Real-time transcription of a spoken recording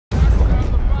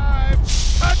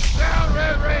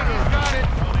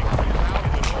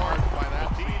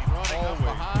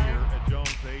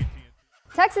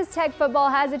Texas Tech football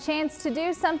has a chance to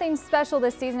do something special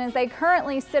this season as they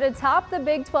currently sit atop the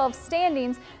Big 12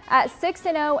 standings at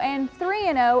 6-0 and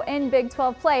 3-0 in Big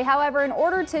 12 play. However, in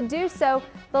order to do so,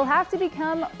 they'll have to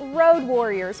become road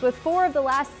warriors, with 4 of the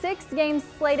last 6 games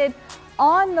slated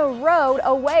on the road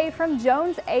away from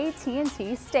Jones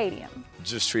AT&T Stadium.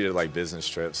 Just treat it like business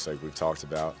trips, like we've talked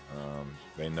about.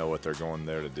 They know what they're going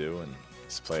there to do, and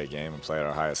just play a game and play at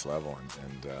our highest level.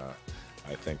 And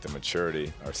I think the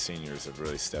maturity, our seniors have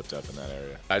really stepped up in that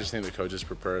area. I just think the coaches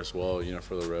prepare us well,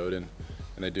 for the road, and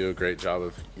they do a great job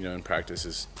of, in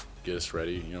practices, get us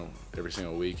ready, every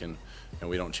single week, and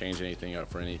we don't change anything up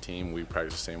for any team. We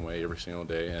practice the same way every single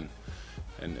day, and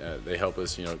they help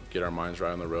us, get our minds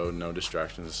right on the road, no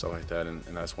distractions and stuff like that, and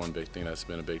that's one big thing that's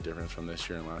been a big difference from this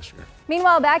year and last year.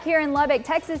 Meanwhile, back here in Lubbock,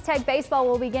 Texas Tech baseball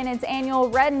will begin its annual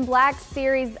Red and Black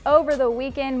series over the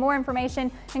weekend. More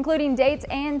information, including dates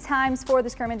and times for the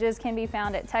scrimmages, can be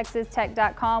found at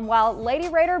texastech.com, while Lady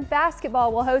Raider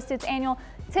basketball will host its annual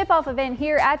tip-off event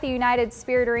here at the United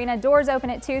Spirit Arena. Doors open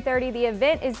at 2:30. The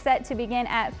event is set to begin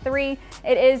at 3.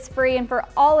 It is free, and for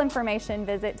all information,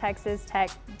 visit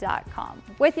texastech.com.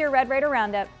 With your Red Raider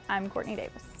Roundup, I'm Courtney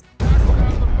Davis.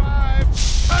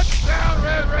 Touchdown,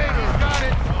 Red Raiders, got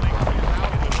it.